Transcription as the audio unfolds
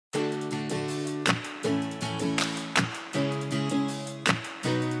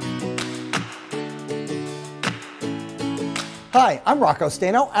Hi, I'm Rocco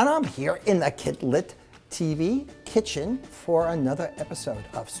Stano, and I'm here in the KidLit TV kitchen for another episode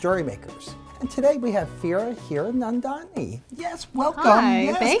of StoryMakers. And today we have Veera Hiranandani. Yes, welcome. Hi,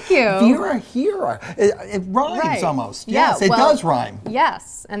 yes. thank you. Veera Hira. It rhymes Right. almost. Yeah, Yes, it well, does rhyme.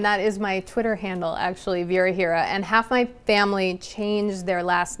 Yes, and that is my Twitter handle, actually, Veera Hira. And half my family changed their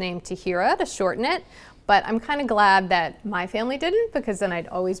last name to Hira to shorten it. But I'm kind of glad that my family didn't, because then I'd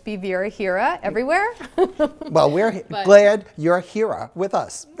always be Veera Hira everywhere. Well, we're glad you're here with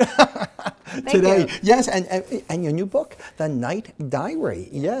us today. You. Yes, and your new book, The Night Diary.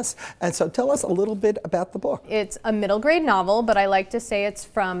 Yes, and so tell us a little bit about the book. It's a middle grade novel, but I like to say it's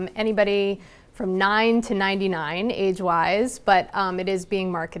from anybody from 9 to 99 age-wise, but it is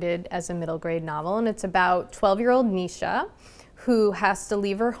being marketed as a middle grade novel, and it's about 12-year-old Nisha, who has to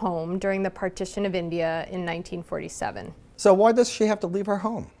leave her home during the partition of India in 1947. So why does she have to leave her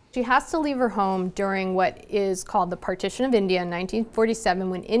home? She has to leave her home during what is called the partition of India in 1947,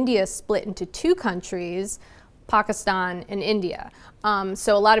 when India split into two countries, Pakistan and India.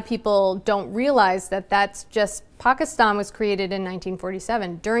 So a lot of people don't realize that that's just, Pakistan was created in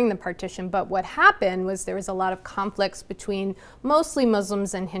 1947 during the partition, but what happened was there was a lot of conflicts between mostly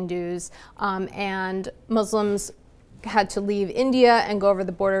Muslims and Hindus, and Muslims had to leave India and go over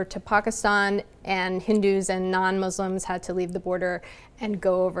the border to Pakistan, and Hindus and non-Muslims had to leave the border and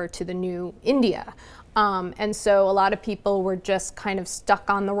go over to the new India. And so a lot of people were just kind of stuck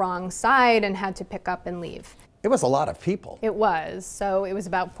on the wrong side and had to pick up and leave. It was a lot of people. It was. So it was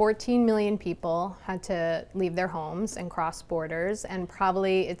about 14 million people had to leave their homes and cross borders, and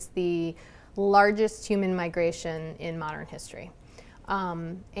probably it's the largest human migration in modern history.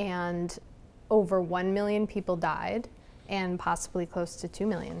 And over 1 million people died, and possibly close to 2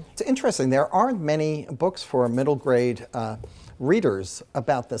 million. It's interesting. There aren't many books for middle grade readers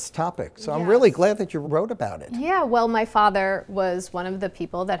about this topic, so I'm really glad that you wrote about it. Yeah, well, my father was one of the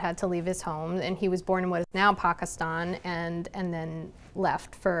people that had to leave his home, and he was born in what is now Pakistan, and then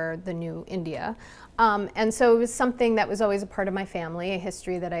left for the new India. And so it was something that was always a part of my family, a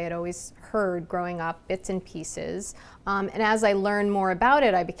history that I had always heard growing up, bits and pieces. And as I learned more about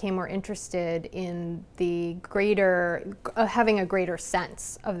it, I became more interested in the greater, having a greater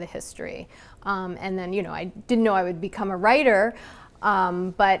sense of the history. And then, you know, I didn't know I would become a writer,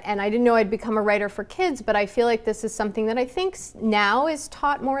 and I didn't know I'd become a writer for kids, but I feel like this is something that I think now is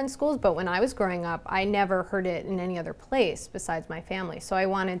taught more in schools, but when I was growing up, I never heard it in any other place besides my family. So I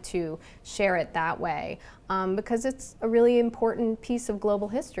wanted to share it that way, because it's a really important piece of global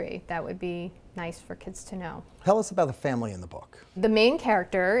history that would be nice for kids to know. Tell us about the family in the book. The main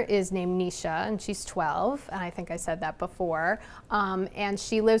character is named Nisha, and she's 12, and I think I said that before, and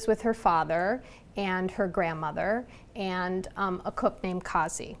she lives with her father and her grandmother and a cook named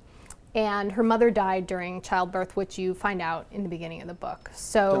Kazi. And her mother died during childbirth, which you find out in the beginning of the book.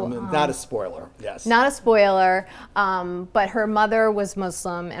 So not a spoiler, yes. Not a spoiler, but her mother was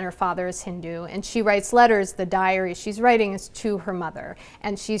Muslim and her father is Hindu, and she writes letters. The diary she's writing is to her mother,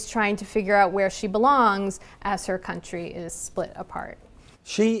 and she's trying to figure out where she belongs as her country is split apart.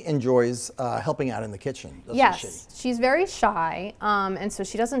 She enjoys helping out in the kitchen, doesn't she? Yes, she's very shy, and so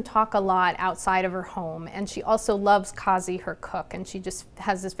she doesn't talk a lot outside of her home, and she also loves Kazi, her cook, and she just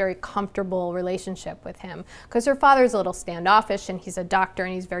has this very comfortable relationship with him, because her father's a little standoffish, and he's a doctor,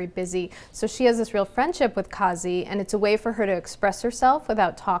 and he's very busy, so she has this real friendship with Kazi, and it's a way for her to express herself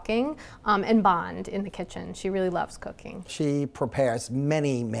without talking, and bond in the kitchen. She really loves cooking. She prepares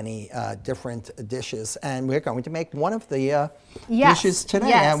many, many different dishes, and we're going to make one of the dishes today.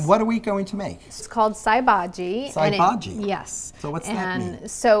 Yes. And what are we going to make? It's called Sai Bhaji. Sai Bhaji? Yes. So what's that mean?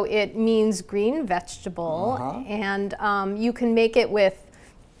 So it means green vegetable, and you can make it with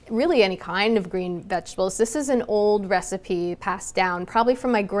really any kind of green vegetables. This is an old recipe passed down, probably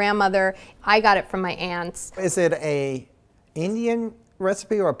from my grandmother. I got it from my aunts. Is it a Indian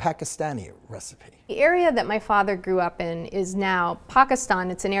recipe or a Pakistani recipe? The area that my father grew up in is now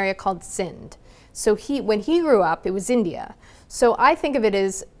Pakistan. It's an area called Sindh. So when he grew up, it was India. So I think of it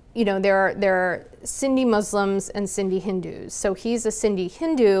as, you know, there are Sindhi Muslims and Sindhi Hindus. So he's a Sindhi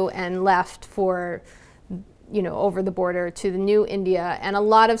Hindu and left for, you know, over the border to the new India. And a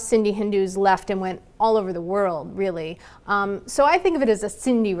lot of Sindhi Hindus left and went all over the world, really. So I think of it as a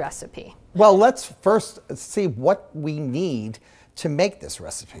Sindhi recipe. Well, let's first see what we need to make this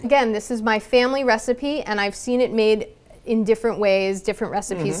recipe. Again, this is my family recipe, and I've seen it made in different ways, different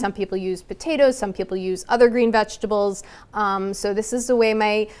recipes. Some people use potatoes, some people use other green vegetables. So this is the way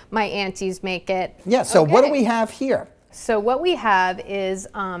my aunties make it. Yeah, so what do we have here? So what we have is,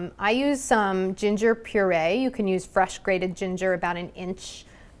 I use some ginger puree. You can use fresh grated ginger, about an inch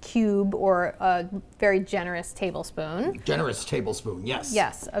cube or a very generous tablespoon. Generous tablespoon, yes.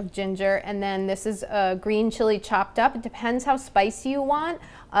 Yes, of ginger. And then this is a green chili chopped up. It depends how spicy you want.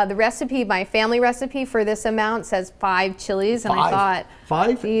 The recipe, my family recipe for this amount says 5 chilies, and I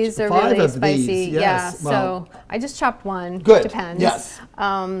thought these are really spicy. These, yes. Yeah, well, so I just chopped one. Good. Depends. Yes.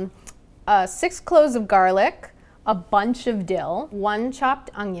 6 cloves of garlic, a bunch of dill, 1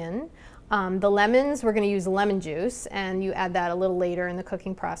 chopped onion. The lemons, we're going to use lemon juice, and you add that a little later in the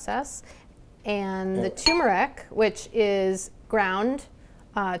cooking process. And the turmeric, which is ground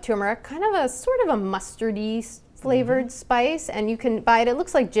turmeric, kind of a sort of a mustardy flavored spice, and you can buy it. It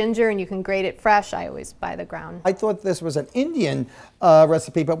looks like ginger, and you can grate it fresh. I always buy the ground. I thought this was an Indian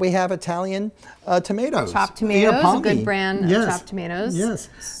recipe, but we have Italian tomatoes. Chopped tomatoes, a good brand of chopped tomatoes. Yes.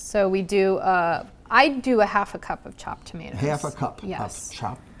 So we do, I do a ½ cup of chopped tomatoes. Half a cup yes. of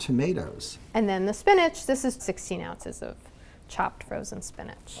chopped tomatoes. And then the spinach, this is 16 ounces of chopped frozen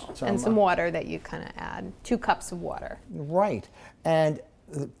spinach. So and some water that you kind of add, 2 cups of water. Right. And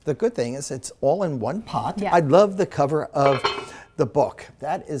the good thing is it's all in one pot. Yeah. I love the cover of the book.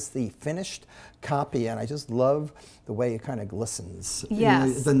 That is the finished copy, and I just love the way it kind of glistens.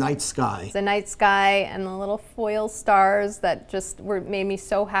 Yes. The night sky. The night sky and the little foil stars that just made me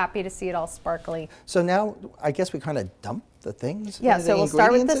so happy to see it all sparkly. So now I guess we kind of dump the things. Yeah, so we'll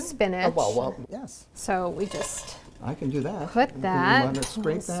start with the in? spinach. Oh, well, yes. So we just I can do that. put that. You want to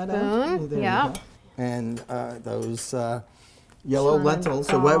scrape that spoon. out? There Yeah. And those yellow lentils.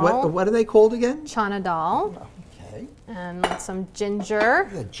 So what are they called again? Chana dal. Okay. And some ginger.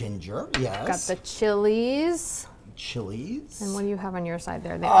 The ginger, yes. Got the chilies. Chilies. And what do you have on your side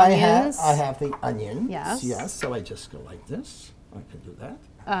there? The onions? I have the onions. Yes. Yes, so I just go like this. I can do that.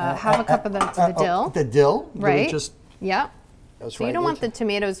 Have a cup of the dill. The dill. Right. Just yeah. So you don't want the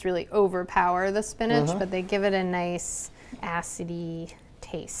tomatoes to really overpower the spinach, but they give it a nice acidy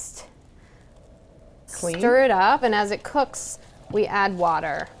taste. Clean. Stir it up, and as it cooks, we add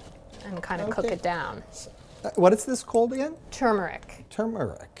water and kind of cook it down. What is this called again? Turmeric.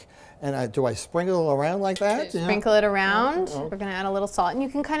 Turmeric. And do I sprinkle it around like that? Yeah. Sprinkle it around. We're going to add a little salt, and you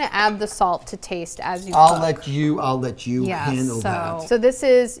can kind of add the salt to taste as you I'll cook. I'll let you handle that. So this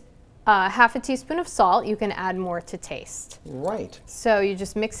is ½ a teaspoon of salt. You can add more to taste. Right. So you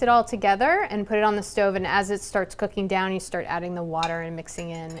just mix it all together and put it on the stove, and as it starts cooking down, you start adding the water and mixing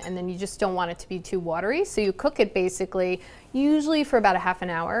in, and then you just don't want it to be too watery, so you cook it basically usually for about a ½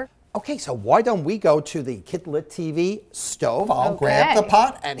 an hour. Okay, so why don't we go to the KidLit TV stove? I'll grab the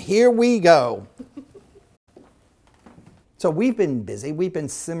pot, and here we go. So we've been busy. We've been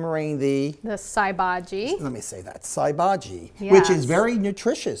simmering the sai bhaji. Let me say that, sai bhaji, Yes. which is very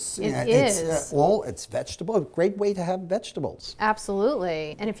nutritious. It It's is. it's vegetable. A great way to have vegetables.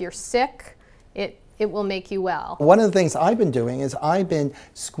 Absolutely. And if you're sick, it will make you well. One of the things I've been doing is I've been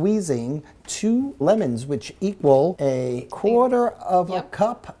squeezing 2 lemons, which equal a quarter of a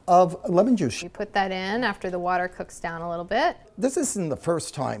cup of lemon juice. You put that in after the water cooks down a little bit. This isn't the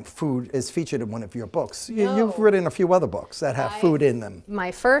first time food is featured in one of your books. You've written a few other books that have food in them.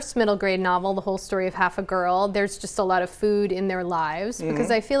 My first middle grade novel, The Whole Story of Half a Girl, there's just a lot of food in their lives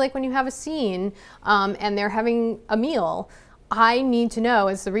because I feel like when you have a scene and they're having a meal, I need to know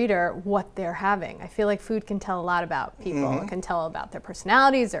as the reader what they're having. I feel like food can tell a lot about people. It can tell about their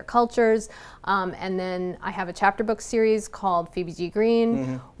personalities, their cultures. And then I have a chapter book series called Phoebe G.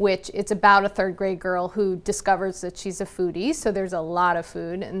 Green, which it's about a 3rd grade girl who discovers that she's a foodie. So there's a lot of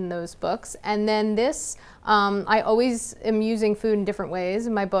food in those books. And then this, I always am using food in different ways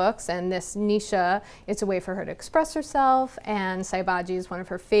in my books. And this Nisha, it's a way for her to express herself. And sai bhaji is one of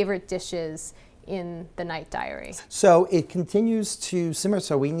her favorite dishes in the night diary. So it continues to simmer,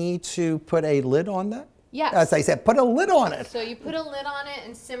 so we need to put a lid on that? Yes. As I said, put a lid on it. So you put a lid on it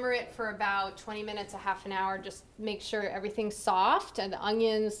and simmer it for about 20 minutes, a ½ an hour. Just make sure everything's soft, and the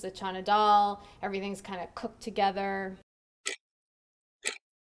onions, the chana dal, everything's kind of cooked together.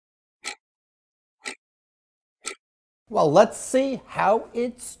 Well, let's see how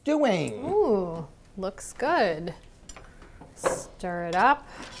it's doing. Ooh, looks good. Stir it up.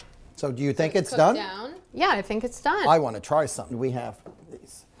 So do you think it's Cook done? down. Yeah, I think it's done. I want to try something. We have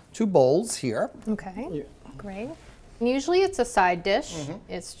these 2 bowls here. Okay, great. And usually it's a side dish.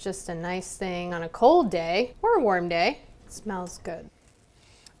 It's just a nice thing on a cold day or a warm day. It smells good.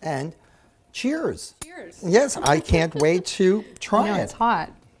 And cheers. Cheers. Yes, I can't wait to try I know it. it's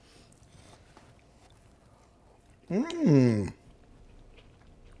hot.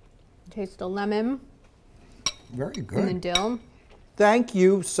 Taste the lemon Very and the good. dill. Thank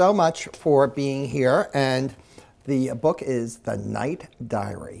you so much for being here. And the book is The Night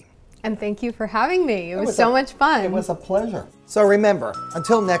Diary. And thank you for having me. It was so much fun. It was a pleasure. So remember,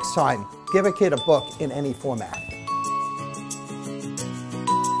 until next time, give a kid a book in any format.